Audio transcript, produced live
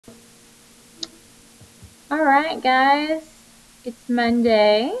Alright guys, it's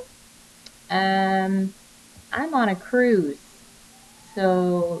Monday. I'm on a cruise,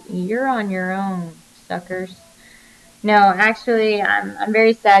 so you're on your own, suckers. No, actually, I'm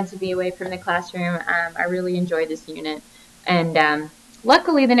very sad to be away from the classroom. I really enjoy this unit, and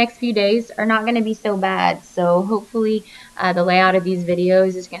luckily the next few days are not going to be so bad, so hopefully the layout of these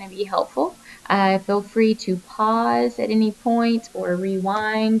videos is going to be helpful. Feel free to pause at any point or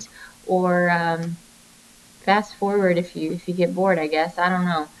rewind or fast forward if you get bored, I guess. I don't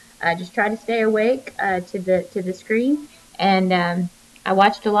know. Just try to stay awake to the screen. And I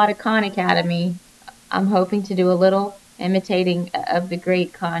watched a lot of Khan Academy. I'm hoping to do a little imitating of the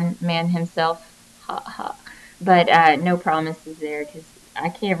great con man himself. Ha ha. But no promises there because I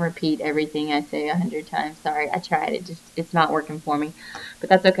can't repeat everything I say 100 times. Sorry, I tried. It's not working for me. But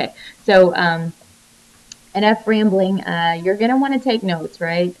that's okay. So enough rambling. You're gonna want to take notes,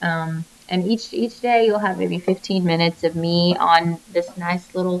 right? And each day you'll have maybe 15 minutes of me on this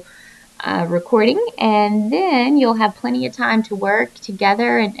nice little recording, and then you'll have plenty of time to work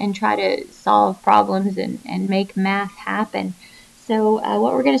together and try to solve problems and make math happen. So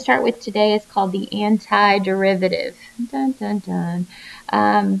what we're going to start with today is called the antiderivative. Dun dun dun.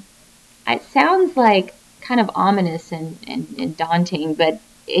 It sounds like kind of ominous and daunting, but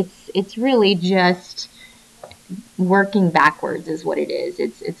it's really just working backwards is what it is.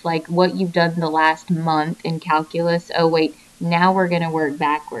 It's like what you've done the last month in calculus. Oh wait, now we're going to work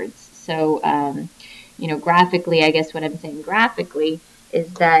backwards. So graphically, I guess what I'm saying graphically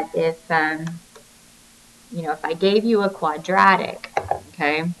is that if I gave you a quadratic,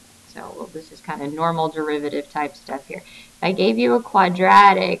 okay, so this is kind of normal derivative type stuff here. If I gave you a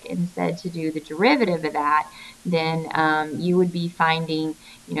quadratic and said to do the derivative of that, then you would be finding,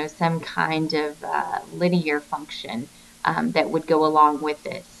 some kind of linear function that would go along with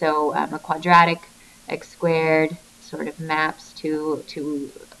it. So a quadratic, x squared, sort of maps to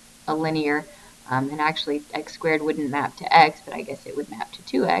a linear. And actually, x squared wouldn't map to x, but I guess it would map to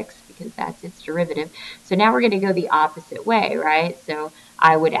 2x because that's its derivative. So now we're going to go the opposite way, right? So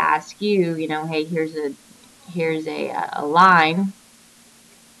I would ask you, hey, here's a line,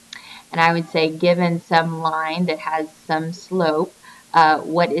 and I would say, given some line that has some slope,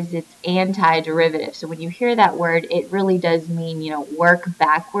 what is its antiderivative? So when you hear that word, it really does mean, work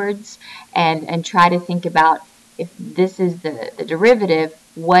backwards and try to think about if this is the derivative,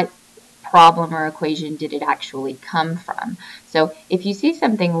 what problem or equation did it actually come from? So if you see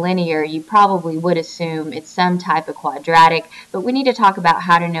something linear, you probably would assume it's some type of quadratic, but we need to talk about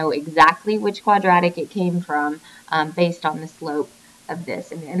how to know exactly which quadratic it came from based on the slope of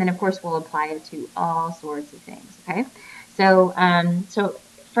this. And then, of course, we'll apply it to all sorts of things, okay? So, so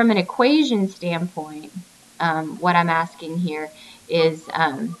from an equation standpoint, what I'm asking here is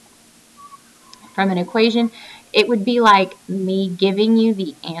from an equation, it would be like me giving you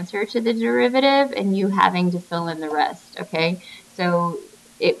the answer to the derivative and you having to fill in the rest, okay? So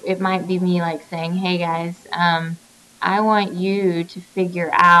it might be me like saying, hey guys, I want you to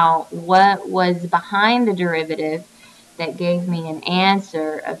figure out what was behind the derivative that gave me an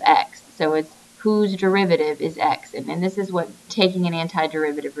answer of x. So it's whose derivative is x. And this is what taking an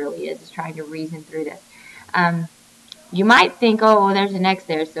antiderivative really is trying to reason through this. You might think, oh, well, there's an x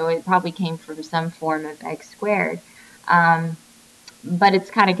there, so it probably came from some form of x squared. But it's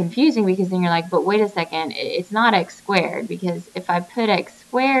kind of confusing because then you're like, but wait a second, it's not x squared, because if I put x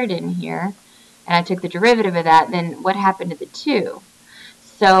squared in here and I took the derivative of that, then what happened to the 2?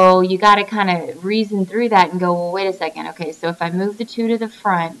 So you got to kind of reason through that and go, well, wait a second. Okay, so if I move the 2 to the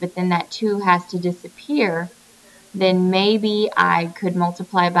front, but then that 2 has to disappear, then maybe I could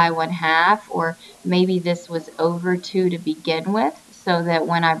multiply by 1/2, or maybe this was over 2 to begin with, so that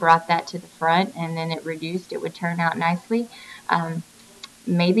when I brought that to the front and then it reduced, it would turn out nicely.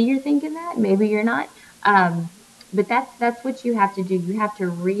 Maybe you're thinking that, maybe you're not. But that's what you have to do. You have to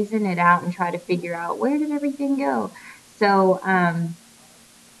reason it out and try to figure out where did everything go. So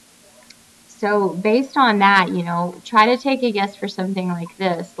so based on that, try to take a guess for something like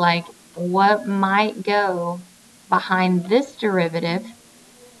this, like what might go behind this derivative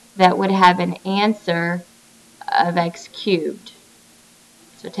that would have an answer of x cubed.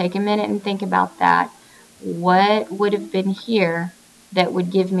 So take a minute and think about that. What would have been here that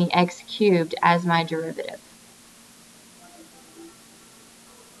would give me x cubed as my derivative?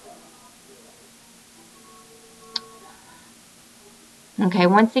 Okay,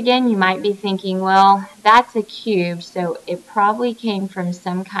 once again, you might be thinking, well, that's a cube, so it probably came from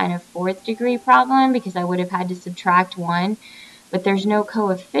some kind of 4th degree problem because I would have had to subtract 1, but there's no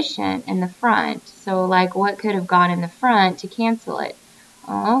coefficient in the front. So, like, what could have gone in the front to cancel it?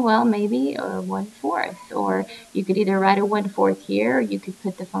 Oh, well, maybe a 1/4. Or you could either write a 1/4 here, or you could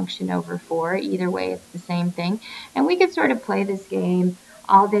put the function over 4. Either way, it's the same thing. And we could sort of play this game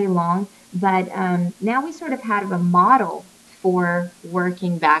all day long, but now we sort of have a model for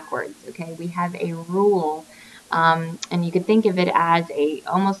working backwards, okay? We have a rule, and you could think of it as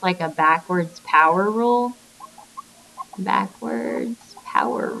almost like a backwards power rule. Backwards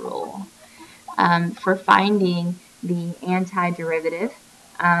power rule. For finding the antiderivative.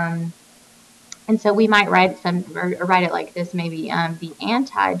 And so we might write or write it like this, maybe the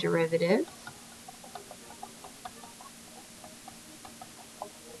antiderivative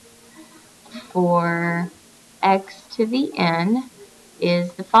for x to the n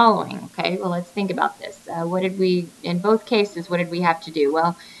is the following. Okay, well, let's think about this. In both cases, what did we have to do?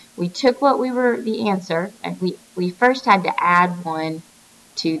 Well, we took the answer, and we first had to add 1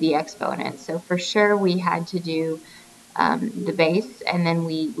 to the exponent. So for sure we had to do the base, and then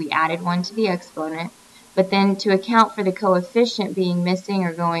we added 1 to the exponent. But then to account for the coefficient being missing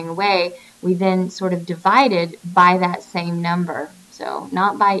or going away, we then sort of divided by that same number. So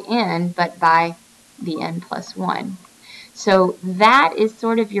not by n, but by the n plus 1. So that is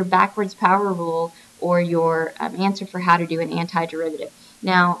sort of your backwards power rule, or your answer for how to do an antiderivative.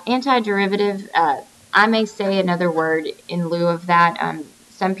 Now, antiderivative, I may say another word in lieu of that.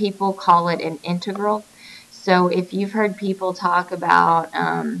 Some people call it an integral. So if you've heard people talk about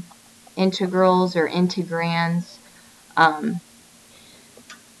integrals or integrands,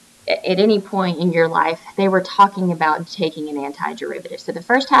 at any point in your life, they were talking about taking an antiderivative. So the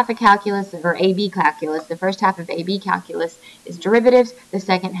first half of calculus, or AB calculus, the first half of AB calculus is derivatives, the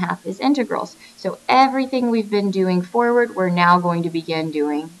second half is integrals. So everything we've been doing forward, we're now going to begin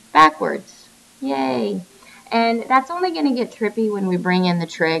doing backwards. Yay! And that's only going to get trippy when we bring in the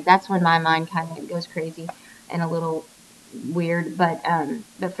trig. That's when my mind kind of goes crazy and a little weird, but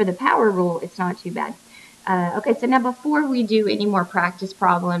for the power rule, it's not too bad. Okay, so now before we do any more practice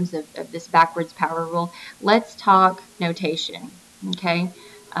problems of this backwards power rule, let's talk notation, okay?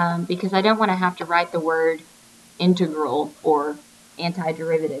 Because I don't want to have to write the word integral or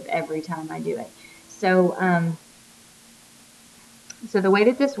antiderivative every time I do it. So, so the way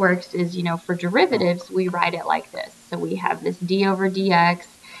that this works is, for derivatives, we write it like this. So we have this d over dx,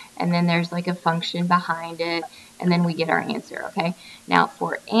 and then there's like a function behind it, and then we get our answer, okay? Now,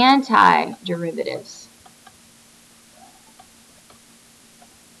 for antiderivatives,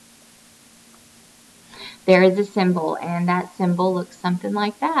 there is a symbol, and that symbol looks something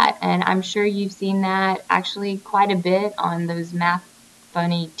like that. And I'm sure you've seen that actually quite a bit on those math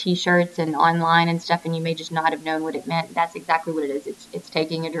funny t-shirts and online and stuff, and you may just not have known what it meant. That's exactly what it is. It's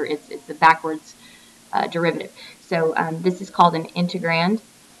taking it's the backwards derivative. So this is called an integrand.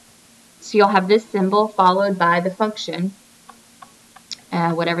 So you'll have this symbol followed by the function,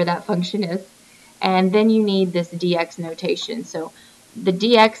 whatever that function is, and then you need this dx notation. So the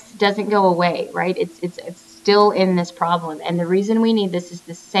dx doesn't go away, right? It's still in this problem, and the reason we need this is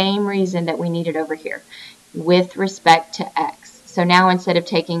the same reason that we need it over here, with respect to x. So now instead of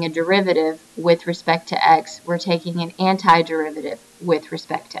taking a derivative with respect to x, we're taking an antiderivative with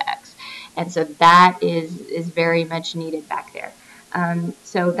respect to x. And so that is very much needed back there.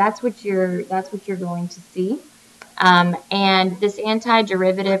 So that's what you're going to see. And this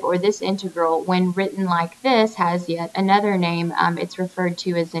antiderivative, or this integral, when written like this, has yet another name. It's referred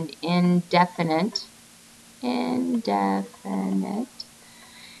to as an indefinite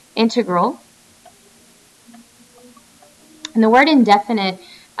integral. And the word indefinite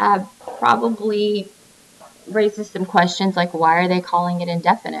probably raises some questions like, why are they calling it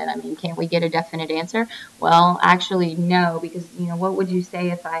indefinite? I mean, can't we get a definite answer? Well, actually, no, because, what would you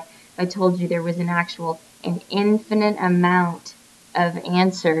say if I told you there was an infinite amount of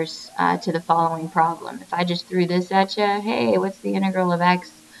answers to the following problem? If I just threw this at you, hey, what's the integral of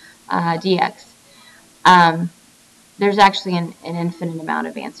x dx? There's actually an infinite amount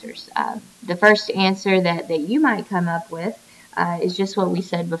of answers. The first answer that you might come up with is just what we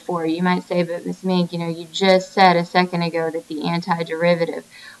said before. You might say, but Ms. Mink, you just said a second ago that the antiderivative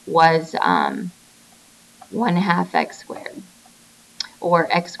was 1/2 x squared, or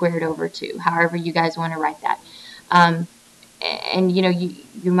x squared over 2, however you guys want to write that. And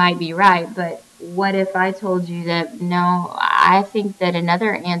you might be right, but what if I told you that, no, I think that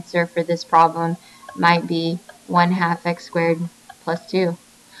another answer for this problem might be 1/2 x squared plus 2,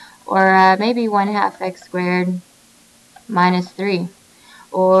 or maybe 1/2 x squared minus 3,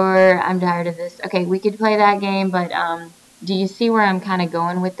 or I'm tired of this. Okay, we could play that game, but do you see where I'm kind of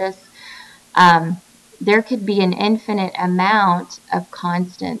going with this? There could be an infinite amount of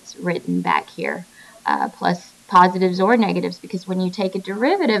constants written back here, plus positives or negatives, because when you take a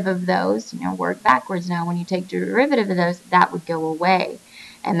derivative of those, work backwards now, when you take derivative of those, that would go away.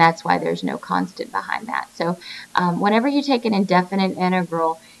 And that's why there's no constant behind that. So whenever you take an indefinite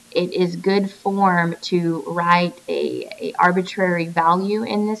integral, it is good form to write a arbitrary value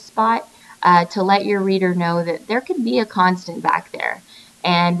in this spot to let your reader know that there could be a constant back there,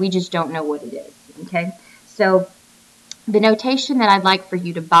 and we just don't know what it is. Okay, so the notation that I'd like for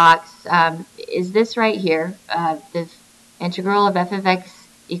you to box is this right here. The integral of f of x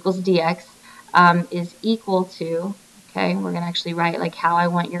equals dx is equal to, okay, we're going to actually write like how I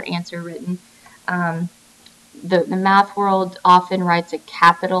want your answer written. The math world often writes a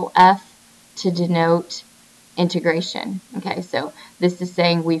capital F to denote integration. Okay, so this is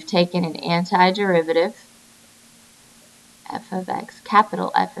saying we've taken an antiderivative, f of x,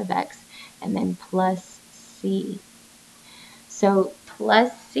 capital F of x, and then plus c. So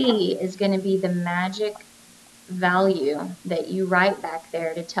plus c is going to be the magic value that you write back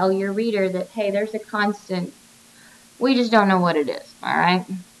there to tell your reader that, hey, there's a constant. We just don't know what it is, all right?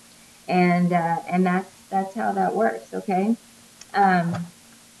 And that's how that works, okay?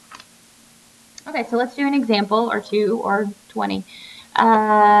 Okay, so let's do an example or two or 20.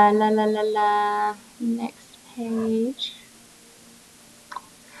 Next page.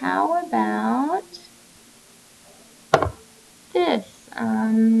 How about this?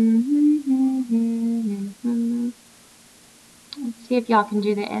 Let's see if y'all can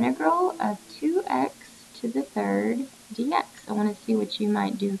do the integral of 2x to the third dx. I want to see what you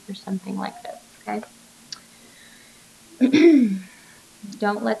might do for something like this, okay?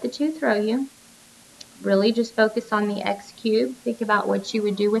 Don't let the 2 throw you. Really just focus on the x cubed. Think about what you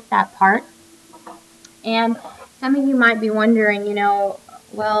would do with that part. And some of you might be wondering,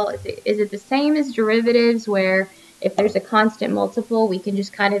 well, is it the same as derivatives where if there's a constant multiple, we can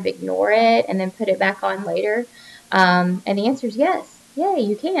just kind of ignore it and then put it back on later? And the answer is yes. Yeah,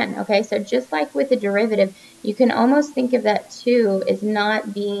 you can. Okay, so just like with the derivative, you can almost think of that 2 as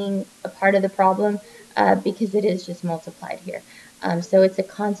not being a part of the problem because it is just multiplied here. So it's a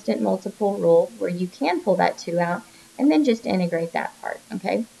constant multiple rule where you can pull that 2 out and then just integrate that part,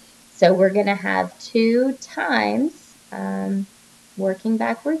 okay? So we're going to have 2 times, working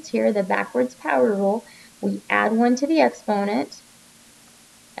backwards here, the backwards power rule. We add 1 to the exponent,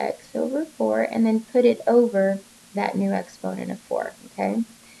 x over 4, and then put it over that new exponent of 4, okay?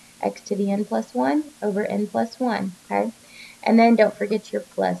 X to the n plus 1 over n plus 1, okay? And then don't forget your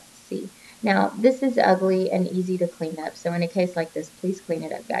plus c. Now, this is ugly and easy to clean up, so in a case like this, please clean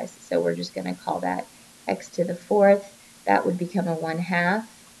it up, guys. So we're just going to call that x to the 4th. That would become a 1/2,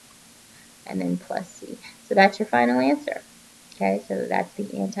 and then plus c. So that's your final answer. Okay, so that's the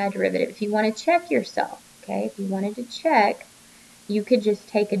antiderivative. If you want to check yourself, okay, if you wanted to check, you could just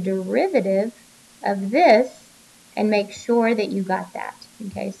take a derivative of this and make sure that you got that.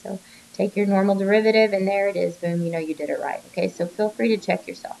 Okay, so take your normal derivative and there it is, boom, you know you did it right. Okay, so feel free to check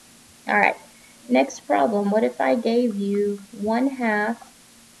yourself. All right, next problem. What if I gave you 1/2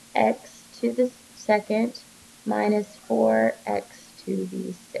 x to the second minus 4x to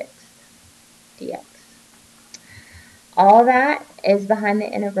the 6th dx? All that is behind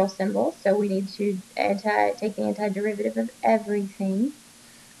the integral symbol, so we need to take the antiderivative of everything.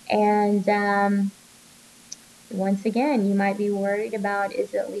 And once again, you might be worried about,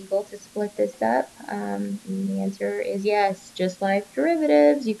 is it legal to split this up? The answer is yes. Just like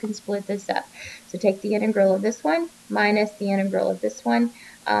derivatives, you can split this up. So take the integral of this one minus the integral of this one,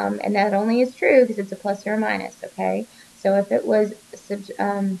 and that only is true because it's a plus or a minus, okay? So if it was,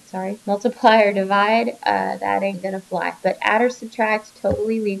 multiply or divide, that ain't gonna fly. But add or subtract,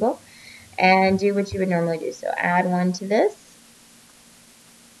 totally legal, and do what you would normally do. So add 1 to this,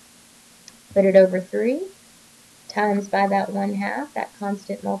 put it over 3, times by that 1/2, that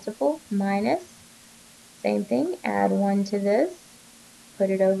constant multiple, minus, same thing, add 1 to this, put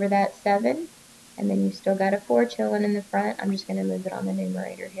it over that 7, and then you still got a 4 chilling in the front. I'm just going to move it on the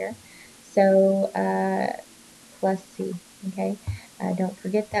numerator here. So plus c, okay? Don't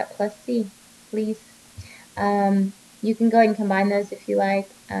forget that plus c, please. You can go ahead and combine those if you like.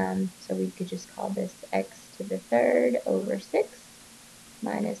 So we could just call this x to the 3rd over 6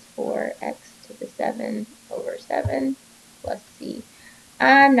 minus 4x to the 7 over 7 plus c.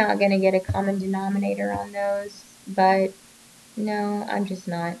 I'm not going to get a common denominator on those, but no, I'm just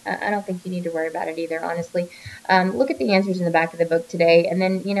not. I don't think you need to worry about it either, honestly. Look at the answers in the back of the book today, and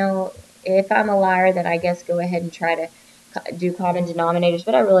then, if I'm a liar, then I guess go ahead and try to do common denominators,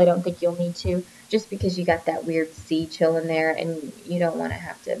 but I really don't think you'll need to, just because you got that weird c chilling there, and you don't want to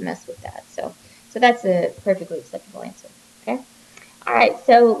have to mess with that. So that's a perfectly acceptable answer, okay? All right,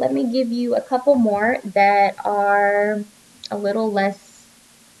 so let me give you a couple more that are a little less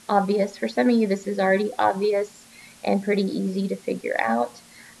obvious. For some of you, this is already obvious and pretty easy to figure out,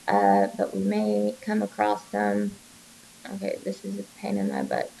 but we may come across some. Okay, this is a pain in my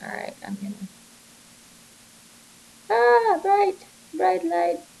butt. All right, I'm gonna. Bright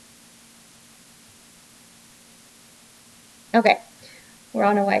light. Okay, we're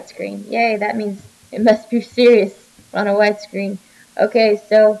on a white screen. Yay, that means it must be serious. We're on a white screen. Okay,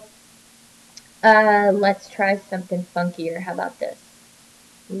 so let's try something funkier. How about this?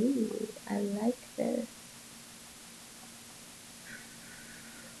 Ooh, I like this.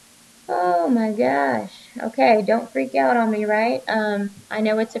 Oh my gosh. Okay, don't freak out on me, right? I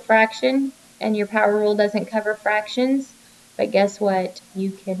know it's a fraction and your power rule doesn't cover fractions, but guess what?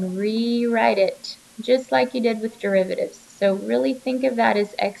 You can rewrite it just like you did with derivatives. So really think of that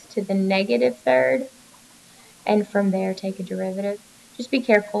as x to the negative third, and from there take a derivative. Just be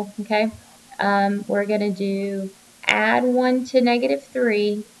careful, okay? We're going to do add 1 to negative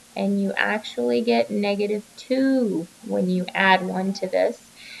 3, and you actually get negative 2 when you add 1 to this.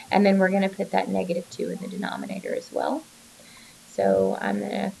 And then we're going to put that negative 2 in the denominator as well. So I'm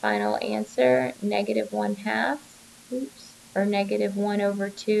going to final answer negative 1/2, oops, or negative 1 over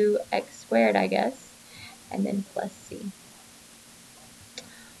 2x squared, I guess, and then plus c.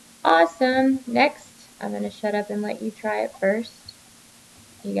 Awesome. Next, I'm going to shut up and let you try it first.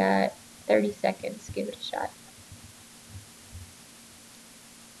 You got 30 seconds. Give it a shot.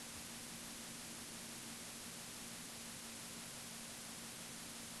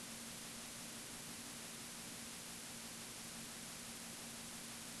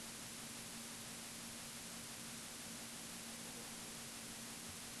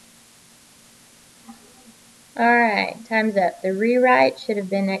 Alright, time's up. The rewrite should have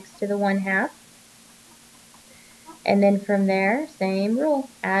been next to the 1/2. And then from there, same rule.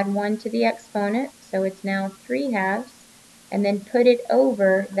 Add 1 to the exponent, so it's now 3/2. And then put it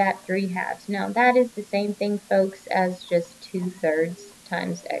over that 3/2. Now that is the same thing, folks, as just 2/3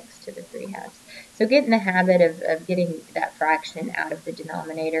 times x to the 3/2. So get in the habit of getting that fraction out of the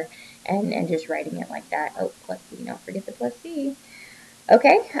denominator and just writing it like that. Oh, plus c. Don't forget the plus c.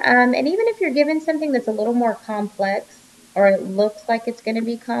 Okay, and even if you're given something that's a little more complex, or it looks like it's going to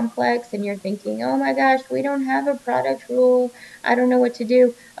be complex, and you're thinking, oh my gosh, we don't have a product rule, I don't know what to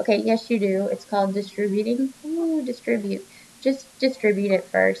do. Okay, yes you do. It's called distributing. Ooh, distribute. Just distribute it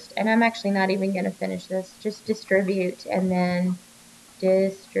first, and I'm actually not even going to finish this. Just distribute, and then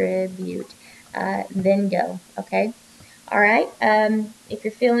distribute, then go, okay? All right, if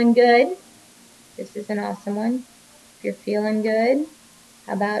you're feeling good, this is an awesome one. If you're feeling good,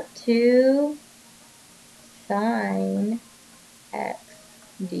 how about 2 sine x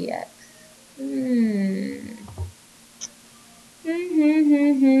dx?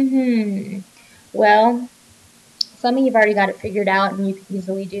 Well, some of you have already got it figured out and you can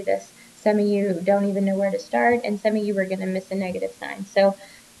easily do this. Some of you don't even know where to start, and some of you are going to miss a negative sign. So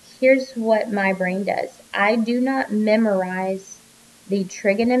here's what my brain does. I do not memorize the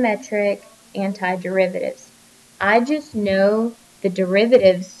trigonometric antiderivatives. I just know the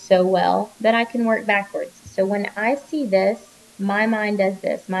derivatives so well that I can work backwards. So when I see this, my mind does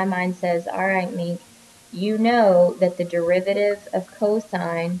this. My mind says, all right, Mink, you know that the derivative of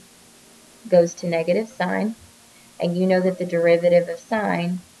cosine goes to negative sine, and you know that the derivative of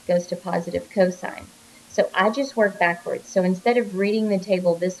sine goes to positive cosine. So I just work backwards. So instead of reading the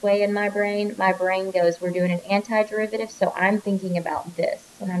table this way in my brain goes, we're doing an antiderivative, so I'm thinking about this.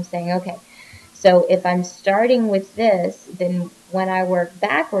 And I'm saying, okay, so if I'm starting with this, then when I work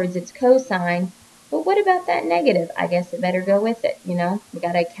backwards, it's cosine. But what about that negative? I guess it better go with it, you know? We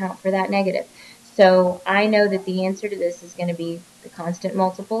got to account for that negative. So I know that the answer to this is going to be the constant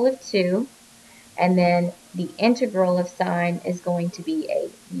multiple of 2. And then the integral of sine is going to be a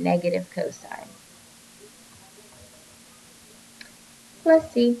negative cosine.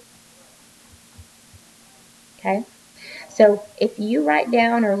 Plus c. Okay? So if you write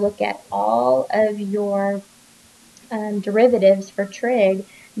down or look at all of your derivatives for trig,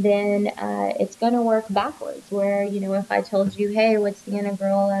 then it's going to work backwards. Where, you know, if I told you, hey, what's the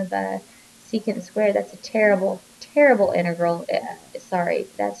integral of secant squared? That's a terrible, terrible integral. Sorry,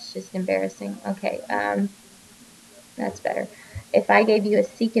 that's just embarrassing. Okay, that's better. If I gave you a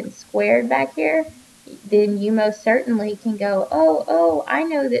secant squared back here, then you most certainly can go, oh, I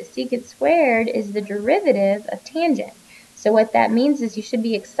know that secant squared is the derivative of tangent. So what that means is you should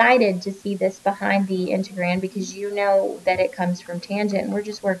be excited to see this behind the integrand because you know that it comes from tangent. We're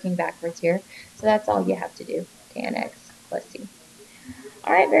just working backwards here. So that's all you have to do, tan x plus c.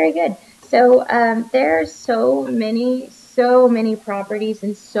 All right, very good. So there are so many so many properties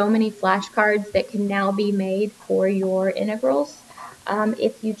and so many flashcards that can now be made for your integrals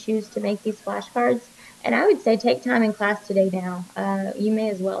if you choose to make these flashcards. And I would say take time in class today now. You may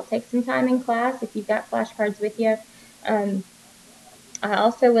as well take some time in class if you've got flashcards with you. Um, I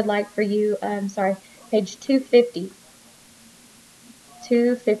also would like for you, sorry, page 250.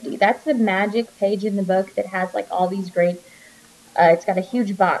 250. That's the magic page in the book that has like all these great, it's got a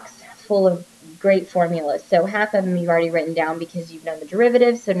huge box full of great formulas. So half of them you've already written down because you've known the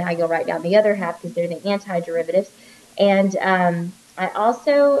derivatives. So now you'll write down the other half because they're the antiderivatives. And I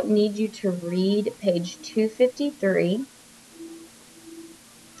also need you to read page 253.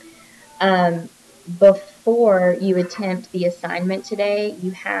 Before you attempt the assignment today,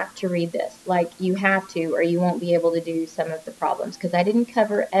 you have to read this. Like, you have to, or you won't be able to do some of the problems, because I didn't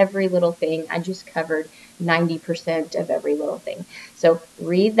cover every little thing. I just covered 90% of every little thing. So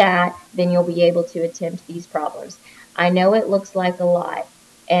read that, then you'll be able to attempt these problems. I know it looks like a lot,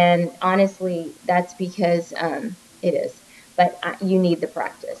 and honestly, that's because it is. But you need the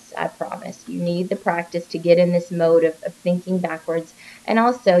practice, I promise. You need the practice to get in this mode of thinking backwards. And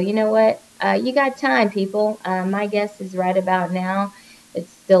also, you know what? You got time, people. My guess is right about now.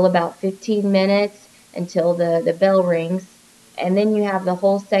 It's still about 15 minutes until the bell rings. And then you have the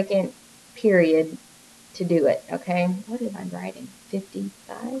whole second period to do it, okay? What am I writing?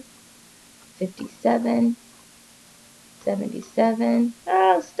 55? 57? 77.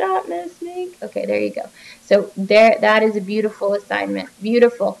 Oh, stop, Miss Mink. Okay, there you go. So there, that is a beautiful assignment.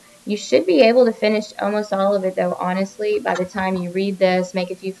 Beautiful. You should be able to finish almost all of it, though, honestly. By the time you read this,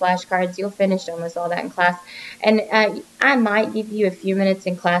 make a few flashcards, you'll finish almost all that in class. And I might give you a few minutes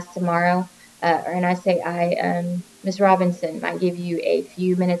in class tomorrow. And I say Miss Robinson might give you a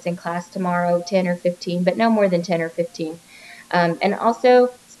few minutes in class tomorrow, 10 or 15, but no more than 10 or 15. And also,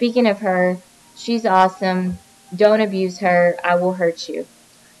 speaking of her, she's awesome. Don't abuse her. I will hurt you.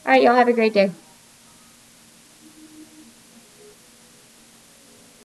 All right, y'all have a great day.